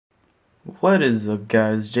What is up,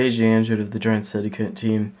 guys? JJ Andrew of the Giant Syndicate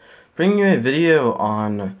team, bringing you a video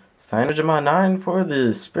on Cyanogenmod 9 for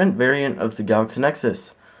the Sprint variant of the Galaxy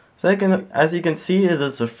Nexus. So as you can see, it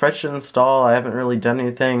is a fresh install. I haven't really done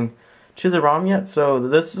anything to the ROM yet, so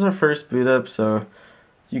this is our first boot up, so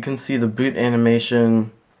you can see the boot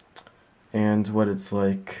animation and what it's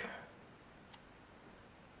like.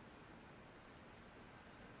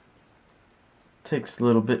 Takes a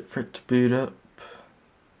little bit for it to boot up.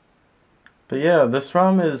 But yeah, this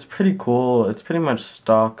ROM is pretty cool. It's pretty much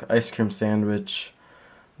stock ice cream sandwich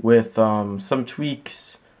with some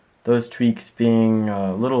tweaks. Those tweaks being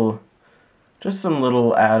just some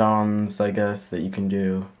little add-ons, I guess, that you can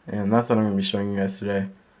do. And that's what I'm going to be showing you guys today.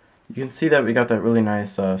 You can see that we got that really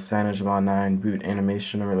nice Cyanogenmod 9 boot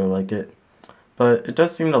animation. I really like it. But it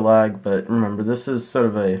does seem to lag, but remember, this is sort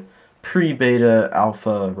of a pre-beta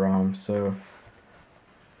alpha ROM, so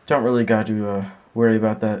don't really got to worry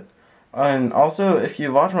about that. And also, if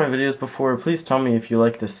you've watched my videos before, please tell me if you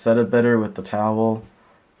like this setup better with the towel,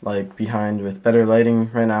 like behind with better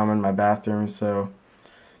lighting. Right now I'm in my bathroom, so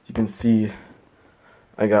you can see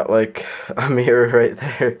I got like a mirror right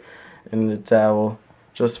there and a towel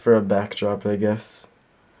just for a backdrop, I guess.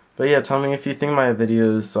 But yeah, tell me if you think my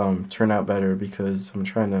videos turn out better, because I'm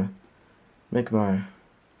trying to make my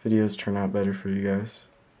videos turn out better for you guys.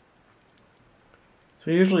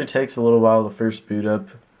 So it usually takes a little while to first boot up.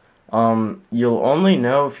 You'll only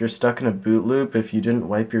know if you're stuck in a boot loop if you didn't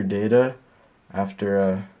wipe your data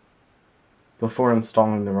after before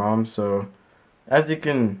installing the ROM. So as you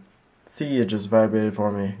can see, it just vibrated for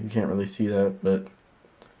me. You can't really see that, but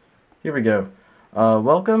here we go.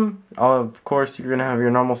 Welcome. Of course, you're gonna have your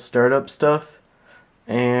normal startup stuff,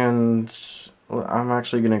 and I'm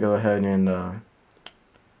actually gonna go ahead and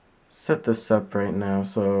set this up right now.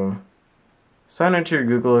 So sign into your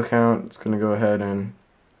Google account. It's gonna go ahead and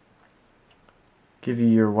give you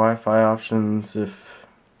your Wi-Fi options if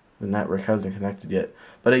the network hasn't connected yet.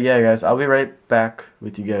 But yeah, guys, I'll be right back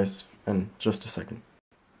with you guys in just a second.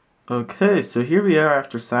 Okay, so here we are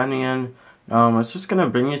after signing in. It's just gonna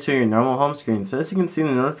bring you to your normal home screen. So as you can see in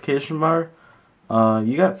the notification bar,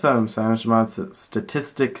 you got some Cyanogenmod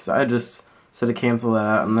statistics. I just said to cancel that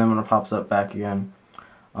out, and then when it pops up back again,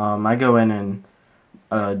 I go in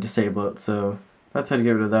and disable it. So that's how to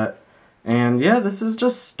get rid of that. And yeah, this is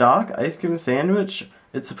just stock ice cream sandwich.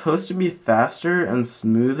 It's supposed to be faster and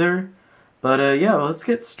smoother, but yeah, let's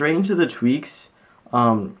get straight into the tweaks.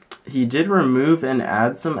 He did remove and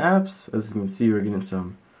add some apps. As you can see, we're getting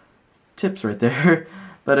some tips right there.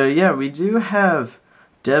 But yeah, we do have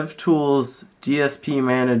DevTools, DSP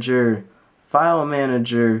Manager, File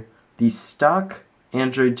Manager, the stock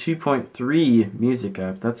Android 2.3 music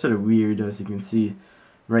app. That's sort of weird, as you can see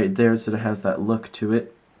right there, so it has that look to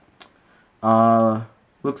it.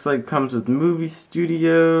 Looks like it comes with Movie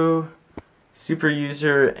Studio, Super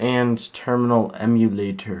User, and Terminal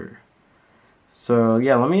Emulator. So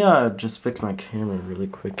yeah, let me just fix my camera really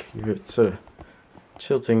quick here. It's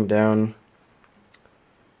tilting down.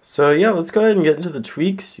 So yeah, let's go ahead and get into the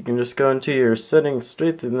tweaks. You can just go into your settings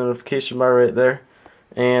straight through the notification bar right there.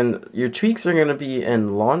 And your tweaks are going to be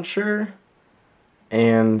in Launcher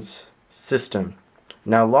and System.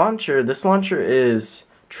 Now this launcher is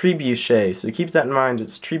Trebuchet, so keep that in mind.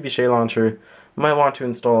 It's Trebuchet launcher. You might want to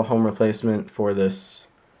install a home replacement for this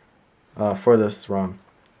ROM.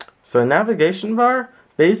 So navigation bar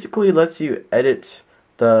basically lets you edit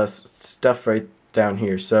the stuff right down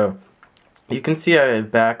here. So you can see I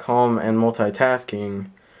have back, home, and multitasking.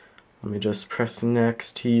 Let me just press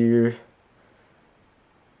next here.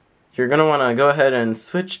 You're gonna want to go ahead and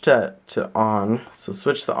switch to on. So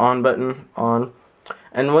switch the on button on,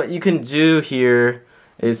 and what you can do here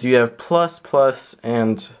is you have plus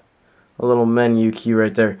and a little menu key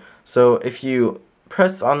right there. So if you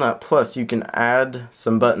press on that plus, you can add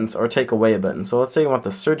some buttons or take away a button. So let's say you want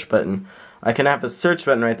the search button. I can have a search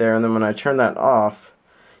button right there, and then when I turn that off,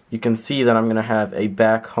 you can see that I'm going to have a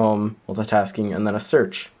back, home, multitasking, and then a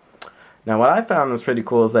search. Now what I found was pretty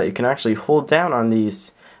cool is that you can actually hold down on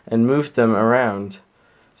these and move them around.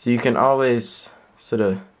 So you can always sort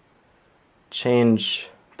of change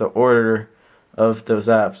the order of those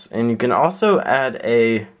apps. And you can also add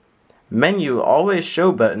a menu always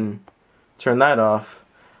show button. Turn that off.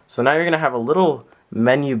 So now you're going to have a little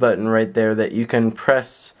menu button right there that you can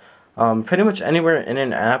press pretty much anywhere in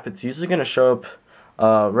an app. It's usually going to show up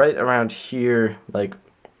right around here, like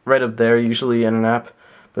right up there usually in an app.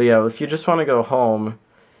 But yeah, if you just want to go home,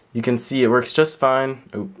 you can see it works just fine.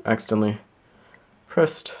 Oh, accidentally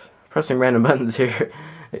pressing random buttons here.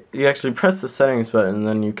 You actually press the settings button, and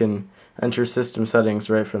then you can enter system settings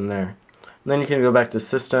right from there. And then you can go back to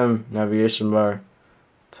System, Navigation Bar,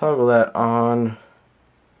 toggle that on,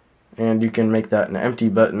 and you can make that an empty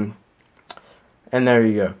button. And there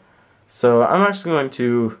you go. So I'm actually going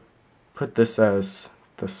to put this as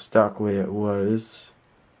the stock way it was.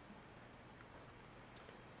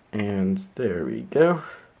 And there we go.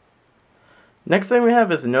 Next thing we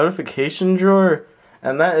have is a notification drawer,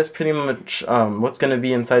 and that is pretty much what's going to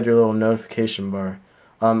be inside your little notification bar.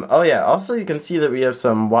 Oh yeah, also you can see that we have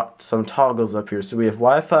some toggles up here. So we have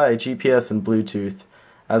Wi-Fi, GPS, and Bluetooth,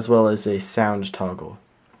 as well as a sound toggle.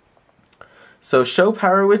 So show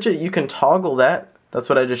power widget, you can toggle that. That's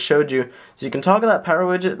what I just showed you. So you can toggle that power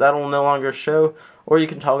widget, that'll no longer show, or you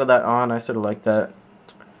can toggle that on. I sort of like that.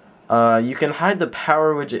 You can hide the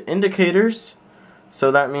power widget indicators.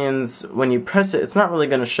 So that means when you press it, it's not really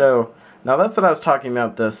going to show. Now that's what I was talking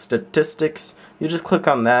about, the statistics. You just click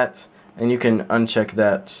on that, and you can uncheck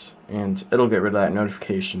that, and it'll get rid of that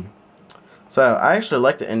notification. So I actually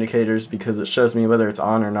like the indicators because it shows me whether it's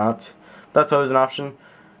on or not. That's always an option.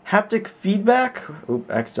 Haptic feedback. Oop,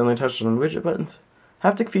 accidentally touched on widget buttons.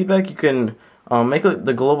 Haptic feedback, you can make it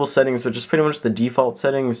the global settings, which is pretty much the default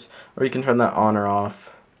settings, or you can turn that on or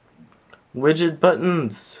off. Widget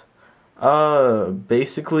buttons.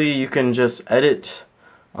 Basically you can just edit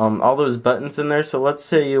all those buttons in there. So let's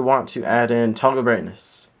say you want to add in toggle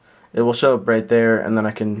brightness. It will show up right there, and then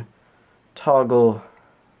I can toggle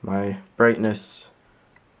my brightness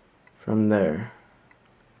from there.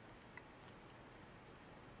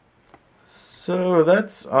 So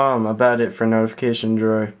that's about it for notification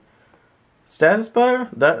drawer. Status bar,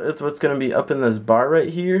 that is what's going to be up in this bar right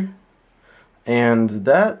here. And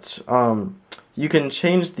that you can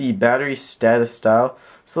change the battery status style.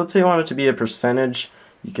 So let's say you want it to be a percentage.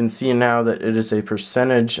 You can see now that it is a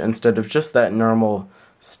percentage instead of just that normal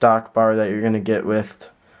stock bar that you're going to get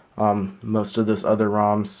with most of those other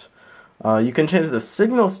ROMs. You can change the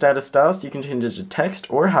signal status style, so you can change it to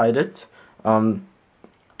text or hide it.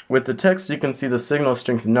 With the text, you can see the signal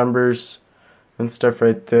strength numbers and stuff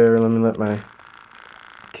right there. Let me let my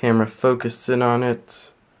camera focus in on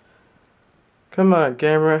it. Come on,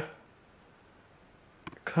 camera.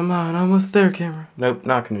 Come on, almost there, camera. Nope,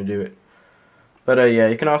 not going to do it. But yeah,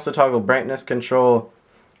 you can also toggle brightness control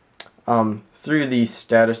through the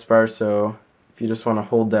status bar, so if you just want to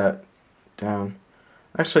hold that down.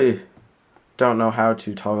 Actually, don't know how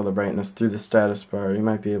to toggle the brightness through the status bar. You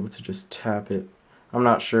might be able to just tap it. I'm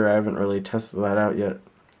not sure, I haven't really tested that out yet.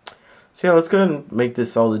 So yeah, let's go ahead and make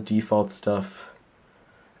this all the default stuff.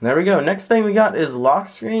 And there we go. Next thing we got is lock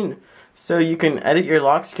screen. So you can edit your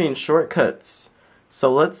lock screen shortcuts.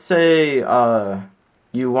 So let's say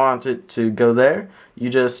you want it to go there. You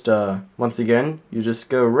just, once again, you just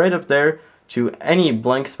go right up there to any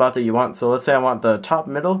blank spot that you want. So let's say I want the top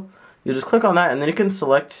middle. You just click on that, and then you can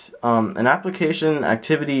select an application,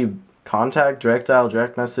 activity, contact, direct dial,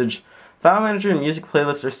 direct message, file manager, music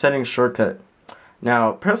playlist, or settings shortcut.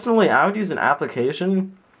 Now, personally, I would use an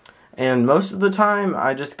application, and most of the time,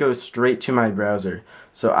 I just go straight to my browser.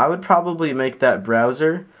 So I would probably make that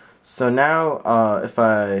browser. So now, if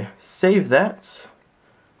I save that,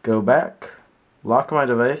 go back, lock my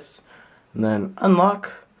device, and then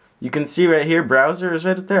unlock, you can see right here, browser is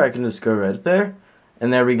right up there. I can just go right there,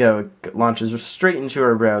 and there we go. It launches straight into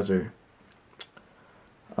our browser.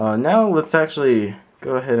 Now, let's actually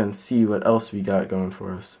go ahead and see what else we got going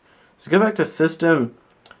for us. So go back to System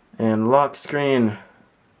and Lock Screen.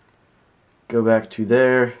 Go back to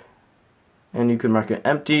there, and you can mark it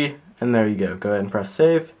empty, and there you go. Go ahead and press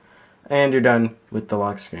save, and you're done with the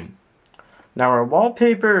lock screen. Now our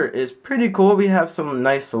wallpaper is pretty cool. We have some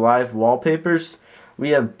nice live wallpapers. We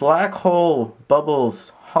have black hole,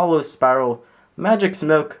 bubbles, hollow spiral, magic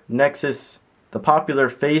smoke, Nexus, the popular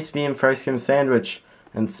face beam for ice cream sandwich,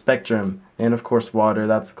 and spectrum, and of course water.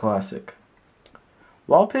 That's a classic.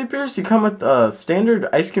 Wallpapers, you come with standard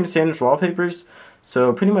ice cream sandwich wallpapers,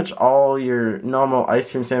 so pretty much all your normal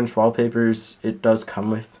ice cream sandwich wallpapers it does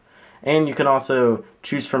come with. And you can also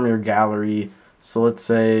choose from your gallery. So let's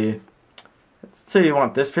say you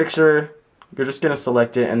want this picture, you're just going to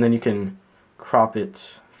select it, and then you can crop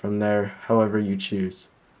it from there however you choose.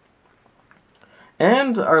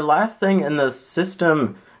 And our last thing in the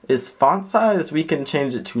system is font size. We can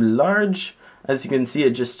change it to large. As you can see,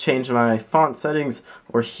 it just changed my font settings,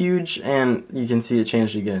 or huge, and you can see it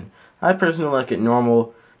changed again. I personally like it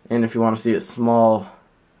normal, and if you want to see it small,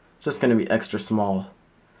 it's just going to be extra small.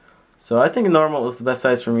 So I think normal is the best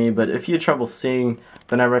size for me, but if you have trouble seeing,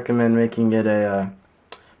 then I recommend making it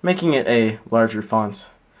a larger font.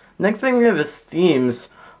 Next thing we have is themes.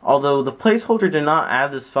 Although the placeholder did not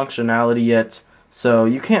add this functionality yet, So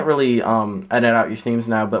you can't really edit out your themes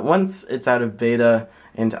now, but once it's out of beta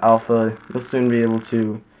and alpha, you'll soon be able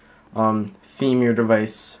to theme your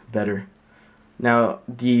device better. Now,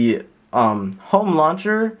 the home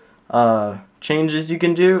launcher changes you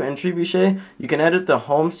can do in Trebuchet. You can edit the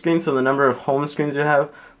home screen, so the number of home screens you have.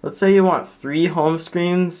 Let's say you want 3 home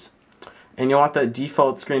screens, and you want that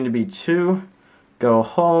default screen to be 2. Go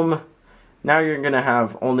home. Now you're going to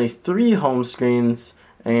have only 3 home screens,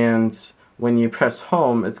 and when you press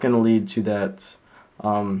home, it's going to lead to that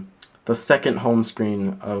the second home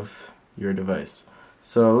screen of your device.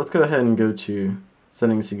 So let's go ahead and go to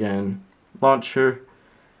settings again, launcher,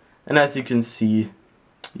 and as you can see,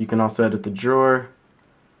 you can also edit the drawer,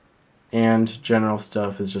 and general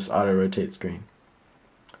stuff is just auto rotate screen.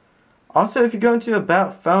 Also, if you go into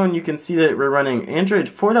About Phone, you can see that we're running Android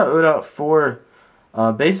 4.0.4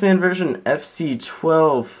 baseband version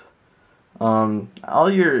FC12. All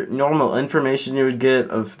your normal information you would get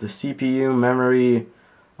of the CPU, memory,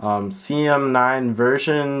 CM9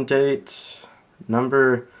 version date,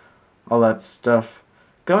 number, all that stuff.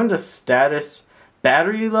 Go into status.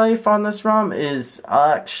 Battery life on this ROM is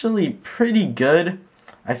actually pretty good.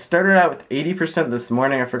 I started out with 80% this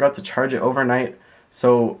morning. I forgot to charge it overnight.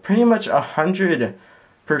 So pretty much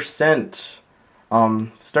 100%.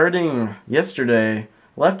 Starting yesterday,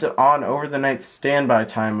 left it on over the night. Standby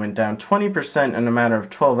time went down 20% in a matter of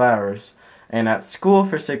 12 hours. And at school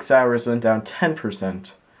for 6 hours went down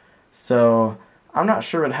 10%. So I'm not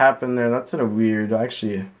sure what happened there. That's sort of weird. I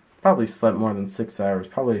actually probably slept more than 6 hours.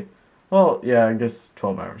 Probably, well, yeah, I guess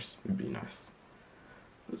 12 hours would be nice.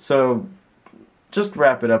 So just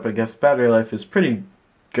wrap it up, I guess. Battery life is pretty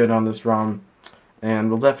good on this ROM and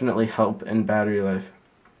will definitely help in battery life.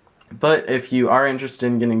 But if you are interested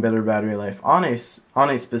in getting better battery life on a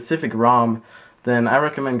specific ROM, then I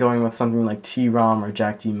recommend going with something like T-ROM or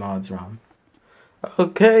Jackdmod's ROM.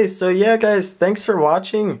 Okay, so yeah guys, thanks for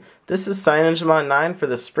watching. This is Cyanogenmod 9 for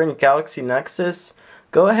the Sprint Galaxy Nexus.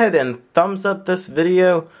 Go ahead and thumbs up this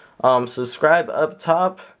video, subscribe up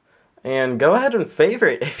top, and go ahead and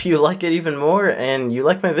favorite if you like it even more and you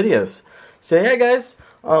like my videos. So yeah guys,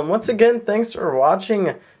 once again, thanks for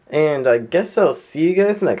watching, and I guess I'll see you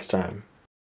guys next time.